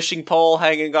 7-foot fishing pole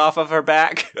hanging off of her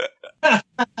back?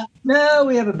 No,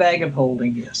 we have a bag of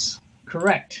holding, yes.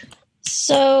 Correct.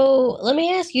 So, let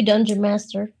me ask you, Dungeon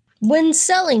Master. When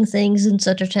selling things in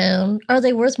such a town, are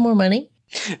they worth more money?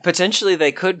 Potentially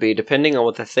they could be, depending on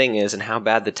what the thing is and how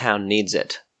bad the town needs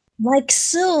it. Like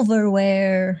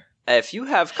silverware. If you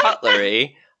have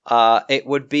cutlery, it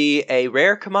would be a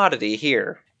rare commodity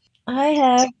here. I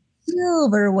have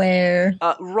silverware.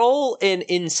 Roll an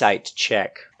insight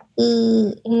check.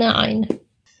 9.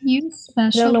 You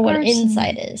special I don't know what person.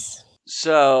 insight is.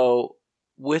 So,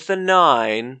 with a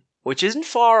 9, which isn't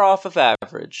far off of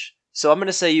average, so I'm going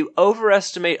to say you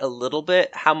overestimate a little bit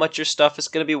how much your stuff is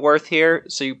going to be worth here,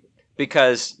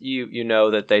 because you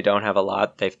know that they don't have a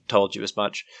lot. They've told you as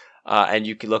much. And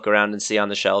you can look around and see on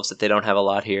the shelves that they don't have a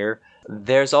lot here.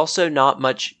 There's also not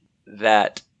much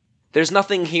there's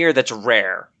nothing here that's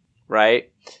rare,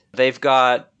 right? They've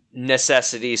got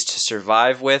necessities to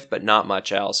survive with, but not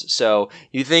much else. So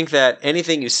you think that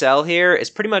anything you sell here is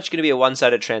pretty much going to be a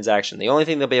one-sided transaction. The only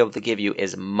thing they'll be able to give you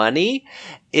is money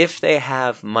if they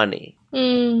have money.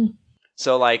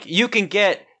 So, like, you can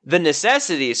get the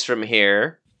necessities from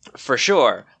here for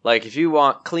sure. Like, if you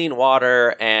want clean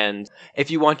water and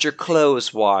if you want your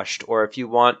clothes washed, or if you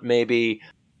want maybe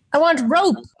I want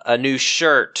rope. a new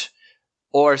shirt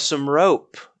or some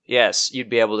rope. Yes, you'd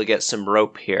be able to get some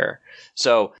rope here.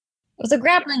 So, With a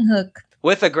grappling hook.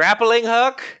 with a grappling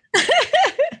hook,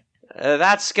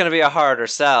 that's going to be a harder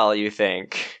sell, you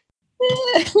think.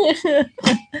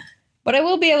 But I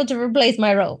will be able to replace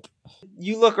my rope.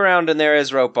 You look around and there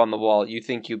is rope on the wall. You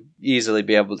think you'd easily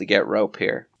be able to get rope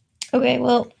here. Okay,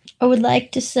 well, I would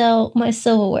like to sell my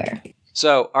silverware.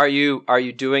 So, are you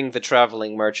doing the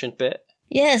traveling merchant bit?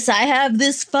 Yes, I have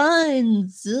this fine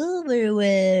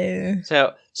silverware.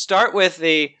 So, start with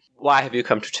the why have you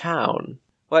come to town?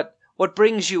 What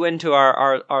brings you into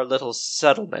our little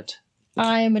settlement?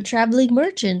 I am a traveling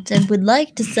merchant and would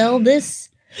like to sell this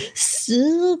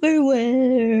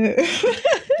silverware.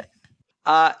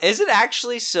 Is it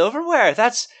actually silverware?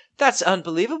 That's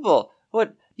unbelievable.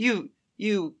 What you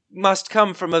must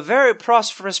come from a very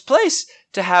prosperous place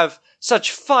to have such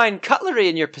fine cutlery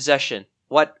in your possession.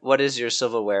 What is your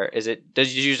silverware?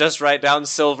 Did you just write down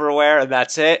silverware and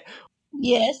that's it?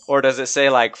 Yes. Or does it say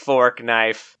like fork,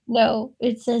 knife? No,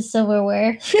 it says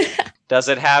silverware. Does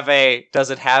it have a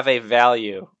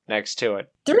value next to it?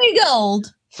 3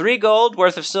 gold. 3 gold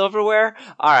worth of silverware?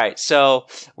 Alright, so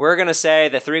we're gonna say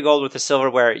that 3 gold worth of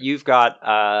silverware, you've got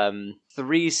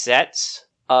 3 sets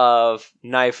of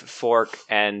knife, fork,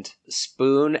 and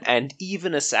spoon, and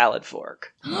even a salad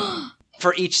fork.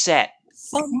 For each set.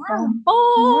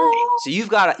 Oh. So you've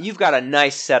got a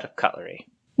nice set of cutlery.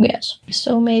 Yes.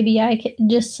 So maybe I could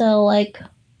just sell like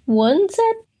 1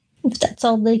 set? If that's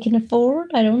all they can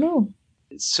afford? I don't know.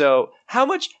 So how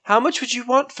much would you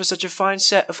want for such a fine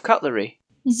set of cutlery?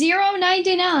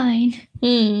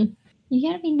 $0.99. You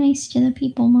gotta be nice to the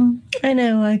people, Mom. I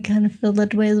know, I kind of feel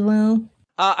that way as well.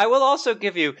 I will also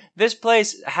give you, this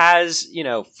place has,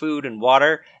 food and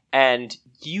water, and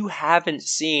you haven't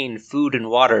seen food and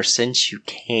water since you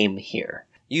came here.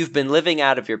 You've been living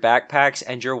out of your backpacks,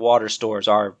 and your water stores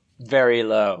are very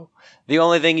low. The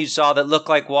only thing you saw that looked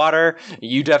like water,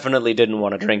 you definitely didn't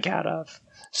want to drink out of.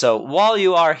 So while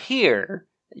you are here,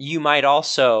 you might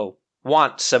also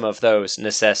want some of those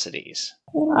necessities.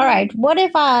 Alright, what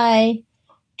if I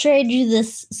trade you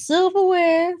this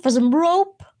silverware for some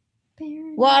rope,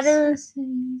 water,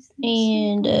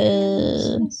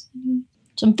 and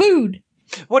some food?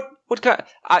 What kind?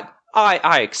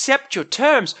 I accept your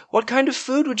terms. What kind of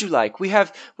food would you like? We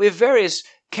have various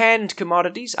canned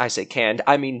commodities. I say canned,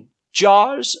 I mean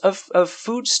jars of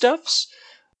foodstuffs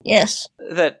Yes.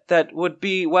 that would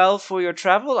be well for your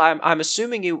travel. I'm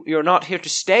assuming you're not here to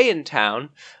stay in town.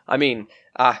 I mean,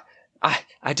 I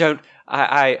know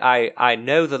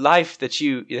the life that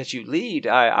you lead.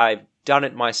 I've done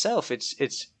it myself.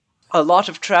 It's a lot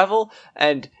of travel,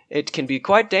 and it can be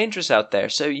quite dangerous out there.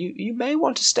 So you may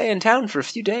want to stay in town for a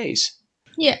few days.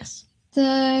 Yes.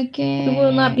 The game. We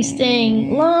will not be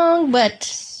staying long,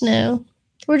 but no.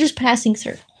 We're just passing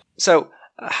through. So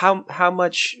how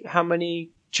many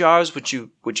jars would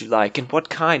you like, and what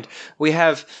kind? We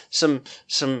have some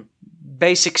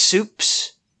basic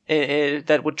soups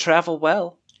that would travel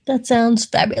well. That sounds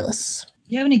fabulous.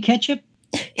 Do you have any ketchup?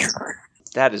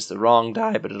 That is the wrong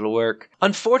die, but it'll work.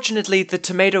 Unfortunately, the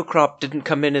tomato crop didn't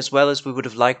come in as well as we would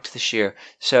have liked this year,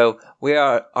 so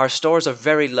our stores are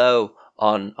very low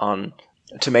on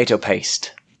tomato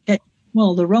paste.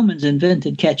 Well, the Romans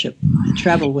invented ketchup. It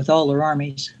traveled with all their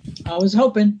armies. I was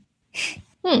hoping.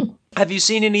 Have you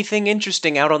seen anything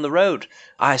interesting out on the road?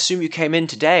 I assume you came in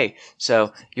today,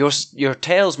 so your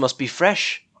tales must be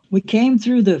fresh. We came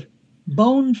through the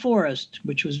Bone Forest,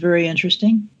 which was very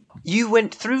interesting. You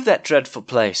went through that dreadful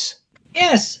place.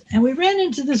 Yes, and we ran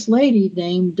into this lady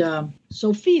named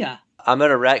Sophia. I'm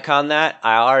going to retcon that.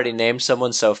 I already named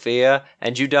someone Sophia,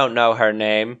 and you don't know her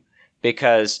name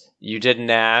because you didn't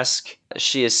ask.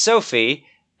 She is Sophie,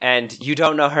 and you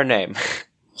don't know her name.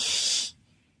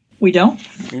 We don't?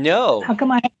 No. How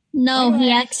come I... No,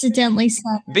 he accidentally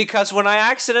said. Because when I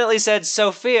accidentally said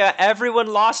Sophia, everyone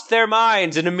lost their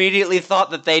minds and immediately thought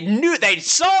that they'd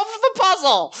solved the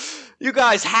puzzle. You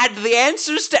guys had the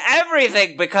answers to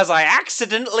everything because I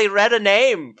accidentally read a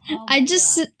name. I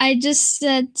just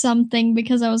said something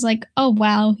because I was like, oh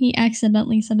wow, he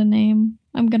accidentally said a name.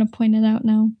 I'm gonna point it out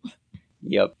now.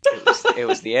 Yep, it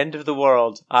was the end of the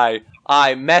world.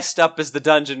 I messed up as the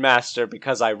dungeon master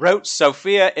because I wrote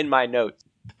Sophia in my notes.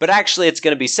 But actually it's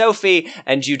going to be Sophie,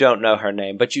 and you don't know her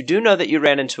name. But you do know that you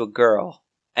ran into a girl,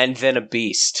 and then a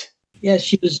beast. Yes,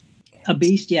 she was a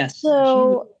beast, yes.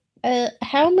 So,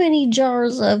 how many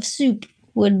jars of soup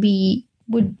would do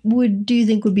you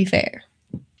think would be fair?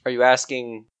 Are you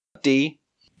asking D?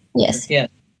 Yes.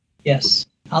 Yes.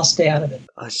 I'll stay out of it.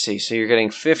 Let's see, so you're getting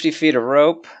 50 feet of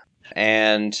rope,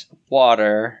 and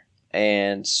water,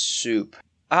 and soup.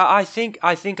 I think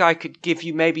I could give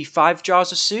you maybe 5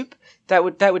 jars of soup. That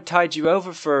would tide you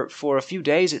over for a few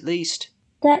days at least.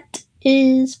 That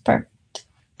is perfect.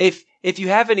 If you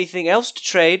have anything else to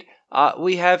trade,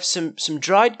 we have some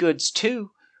dried goods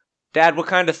too. Dad, what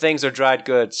kind of things are dried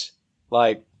goods?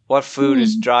 Like, what food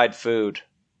is dried food?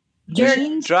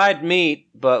 Beans, Dried meat,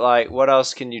 but like, what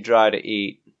else can you dry to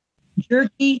eat?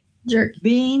 jerky,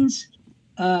 beans,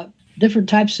 different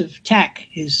types of tack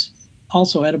is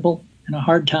also edible in a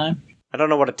hard time. I don't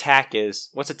know what a tack is.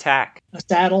 What's a tack? A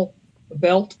saddle, a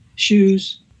belt,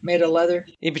 shoes made of leather.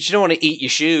 Yeah, but you don't want to eat your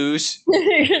shoes.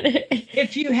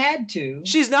 If you had to.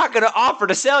 She's not going to offer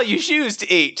to sell you shoes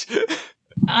to eat.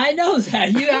 I know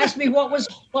that. You asked me what was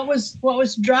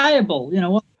dryable. You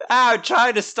know what? I'm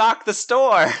trying to stock the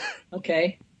store.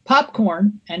 Okay.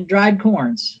 Popcorn and dried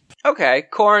corns. Okay,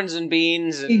 corns and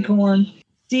beans and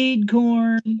Seed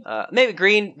corn, maybe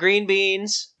green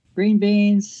beans. green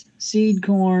beans, seed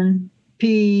corn,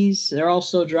 peas. They're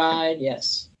also dried.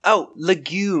 Yes. Oh,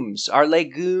 legumes. Are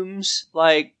legumes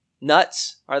like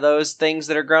nuts? Are those things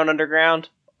that are grown underground?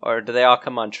 Or do they all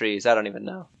come on trees? I don't even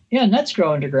know. Yeah, nuts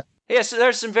grow underground. Yeah, so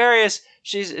there's some various.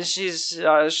 She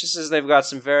says they've got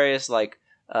some various like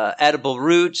edible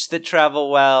roots that travel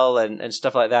well and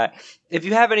stuff like that. If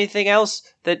you have anything else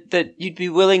that you'd be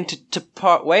willing to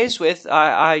part ways with,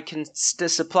 I can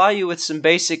supply you with some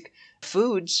basic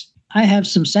foods. I have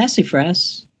some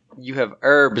sassafras. You have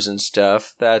herbs and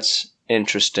stuff. That's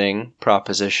interesting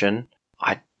proposition.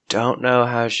 I don't know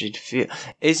how she'd feel.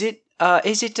 Is it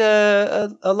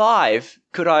alive?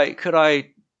 Could I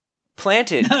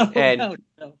plant it? No.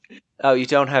 Oh, you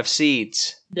don't have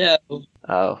seeds. No.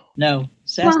 Oh. No.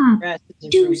 Sassafras is a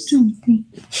Do fruit. something.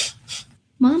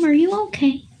 Mom, are you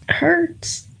okay?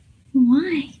 Hurts.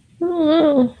 Why?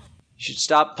 Oh. You should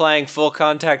stop playing full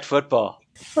contact football.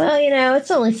 Well,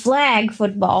 it's only flag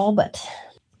football, but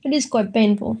it is quite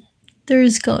painful. There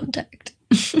is contact.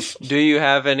 Do you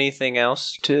have anything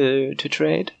else to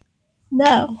trade?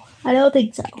 No, I don't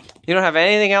think so. You don't have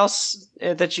anything else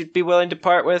that you'd be willing to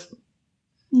part with?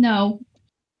 No.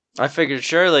 I figured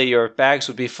surely your bags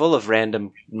would be full of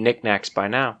random knickknacks by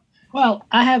now. Well,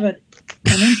 I have an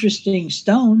interesting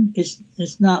stone.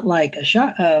 It's not like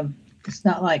it's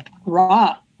not like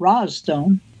raw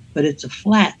stone, but it's a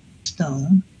flat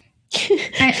stone.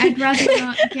 I'd rather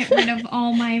not get rid of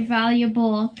all my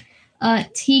valuable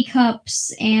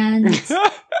teacups and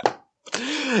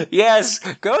Yes,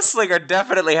 Ghostslinger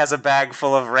definitely has a bag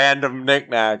full of random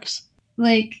knickknacks.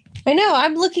 like I know.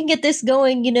 I'm looking at this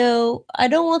going, I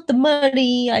don't want the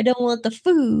money. I don't want the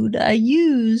food. I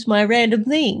use my random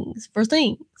things for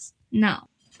things. no.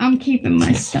 I'm keeping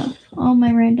my stuff, all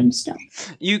my random stuff.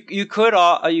 You could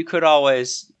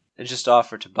always just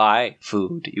offer to buy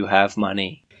food. You have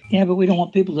money. Yeah, but we don't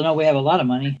want people to know we have a lot of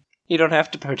money. You don't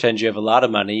have to pretend you have a lot of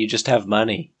money. You just have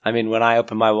money. I mean, when I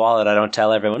open my wallet, I don't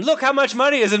tell everyone, look how much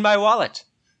money is in my wallet.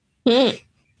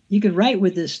 You could write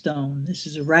with this stone. This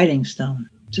is a writing stone.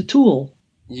 It's a tool.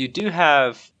 You do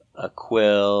have a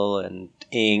quill and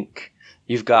ink.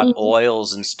 You've got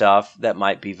oils and stuff that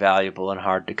might be valuable and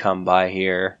hard to come by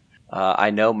here. I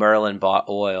know Merlin bought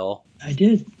oil. I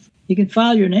did. You can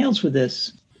file your nails with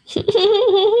this.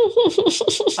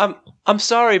 I'm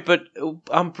sorry, but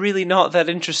I'm really not that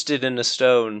interested in a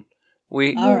stone.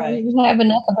 All right. We have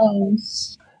enough of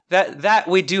those. That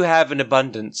we do have in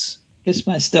abundance. It's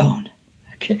my stone.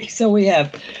 Okay, so we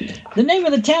have the name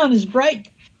of the town is Bright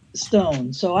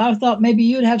Stone. So I thought maybe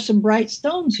you'd have some bright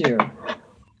stones here.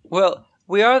 Well,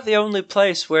 we are the only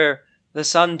place where the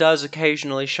sun does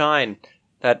occasionally shine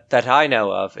that I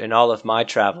know of in all of my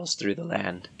travels through the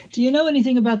land. Do you know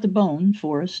anything about the Bone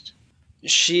Forest?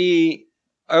 She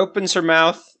opens her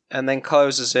mouth and then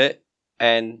closes it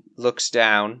and looks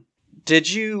down.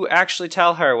 Did you actually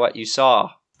tell her what you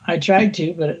saw? I tried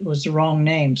to, but it was the wrong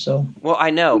name, so. Well,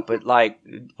 I know, but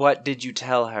what did you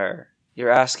tell her? You're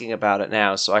asking about it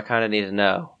now, so I kind of need to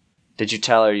know. Did you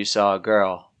tell her you saw a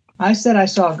girl? I said I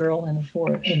saw a girl in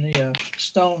the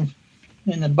stone,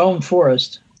 in the Bone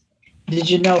Forest. Did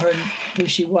you know who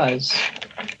she was?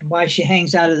 Why she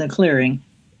hangs out in the clearing?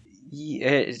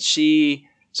 She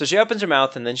opens her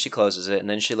mouth and then she closes it and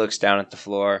then she looks down at the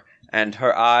floor and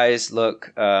her eyes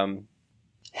look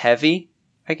heavy,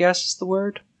 I guess is the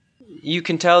word. You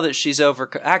can tell that she's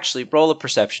actually, roll a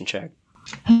perception check.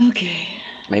 Okay.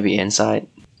 Maybe insight.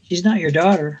 She's not your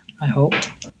daughter, I hope.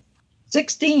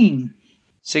 16.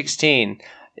 16.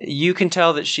 You can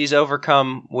tell that she's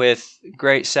overcome with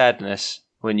great sadness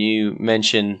when you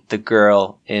mention the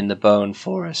girl in the Bone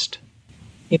Forest.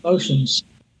 Emotions.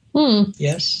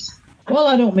 Yes. Well,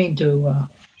 I don't mean to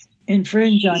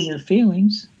infringe on your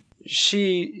feelings.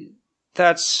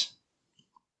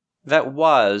 That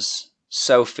was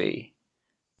Sophie.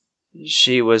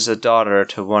 She was a daughter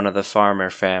to one of the farmer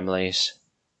families.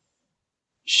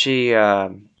 She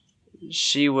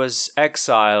was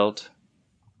exiled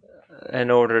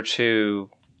in order to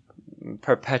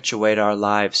perpetuate our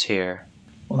lives here.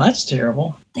 Well, that's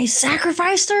terrible. They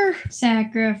sacrificed her?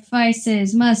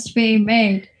 Sacrifices must be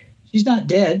made. She's not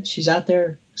dead. She's out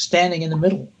there standing in the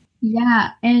middle.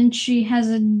 Yeah, and she has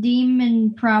a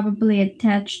demon probably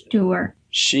attached to her.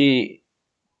 She's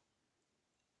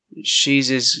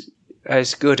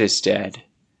as good as dead.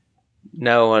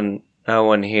 No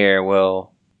one here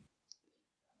will.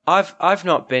 I've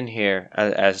not been here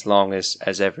as long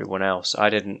as everyone else. I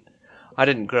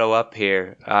didn't grow up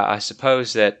here. I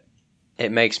suppose that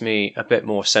it makes me a bit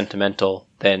more sentimental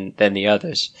than the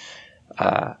others,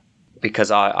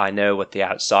 because I know what the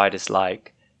outside is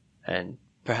like, and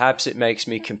perhaps it makes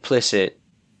me complicit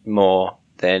more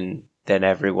than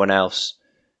everyone else,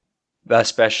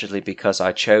 especially because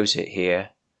I chose it here.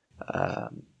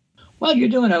 Well, you're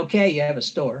doing okay. You have a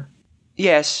store.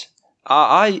 Yes,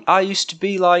 I used to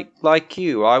be like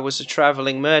you. I was a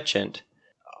traveling merchant.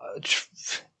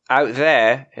 Out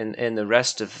there in the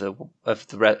rest of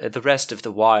the rest of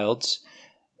the wilds,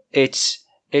 it's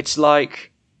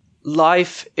like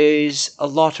life is a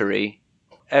lottery.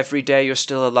 Every day you're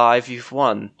still alive, you've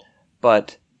won.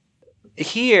 But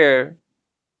here,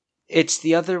 it's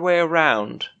the other way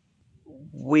around.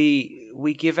 We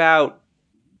give out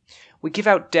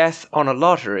death on a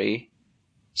lottery,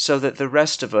 so that the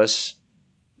rest of us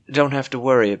don't have to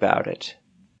worry about it.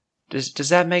 Does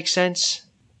that make sense?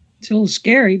 It's a little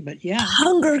scary, but yeah.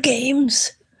 Hunger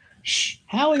Games. Shh.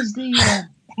 How's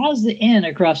the inn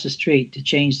across the street, to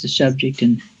change the subject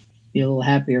and be a little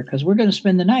happier? Because we're going to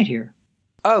spend the night here.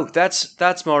 Oh,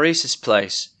 that's Maurice's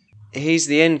place. He's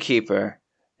the innkeeper.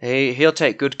 He'll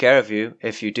take good care of you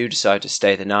if you do decide to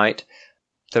stay the night.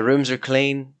 The rooms are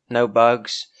clean, no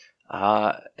bugs.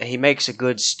 He makes a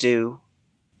good stew.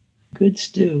 Good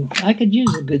stew. I could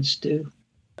use a good stew.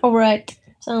 All right.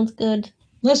 Sounds good.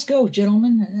 Let's go,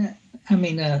 gentlemen.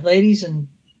 Ladies, and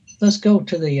let's go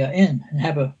to the inn and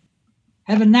have a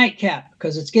nightcap,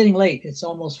 because it's getting late. It's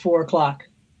almost 4:00.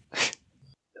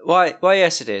 Why,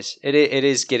 yes, it is. It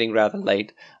is getting rather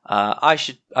late. I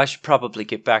should probably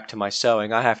get back to my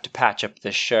sewing. I have to patch up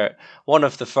this shirt. One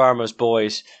of the farmer's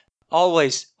boys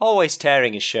always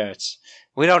tearing his shirts.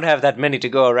 We don't have that many to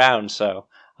go around, so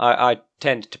I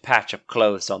tend to patch up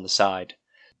clothes on the side.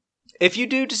 If you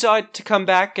do decide to come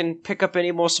back and pick up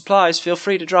any more supplies, feel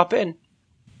free to drop in.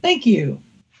 Thank you.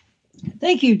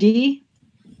 Thank you, Dee.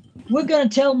 We're going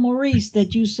to tell Maurice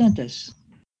that you sent us.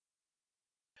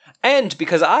 And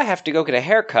because I have to go get a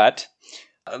haircut,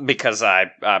 because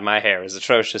my hair is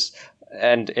atrocious,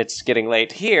 and it's getting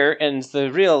late here in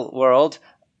the real world,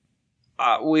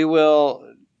 we will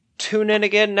tune in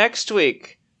again next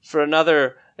week for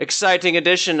another exciting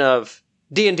edition of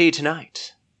D&D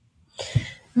Tonight.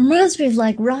 Reminds me of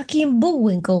like Rocky and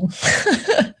Bullwinkle.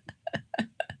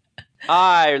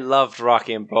 I loved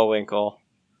Rocky and Bullwinkle.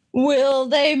 Will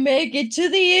they make it to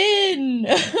the inn?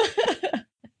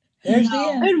 There's the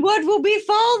end. And what will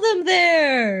befall them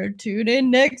there? Tune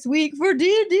in next week for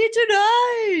D&D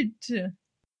Tonight.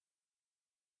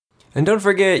 And don't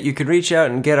forget, you can reach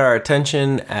out and get our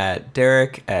attention at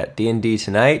Derek at D&D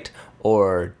Tonight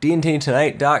or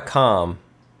dndtonight.com.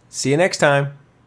 See you next time.